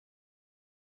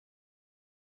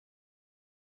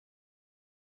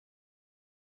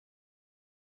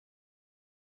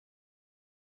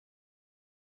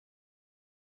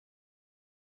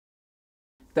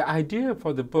The idea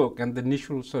for the book and the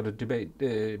initial sort of debate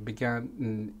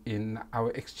began in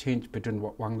our exchange between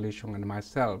Wang Lishong and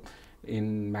myself in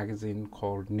a magazine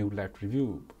called New Left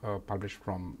Review, published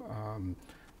from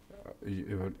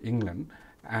England.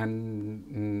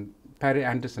 And Perry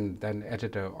Anderson, then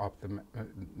editor of the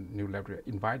New Left Review,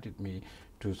 invited me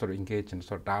to sort of engage in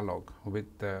sort of dialogue with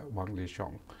Wang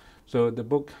Lishong. So the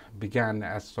book began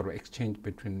as sort of exchange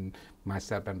between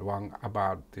myself and Wang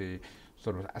about the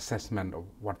sort of assessment of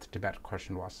what the Tibet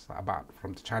question was about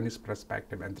from the Chinese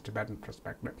perspective and the Tibetan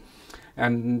perspective.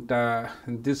 And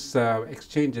this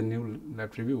exchange in New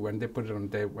Left Review, when they put it on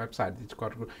their website, it's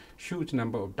got a huge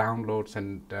number of downloads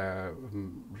and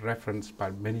referenced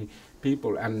by many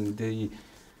people. And the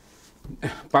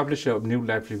publisher of New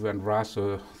Left Review and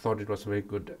Raso thought it was a very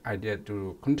good idea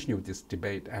to continue this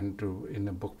debate and to in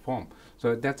a book form.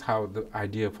 So that's how the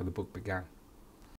idea for the book began.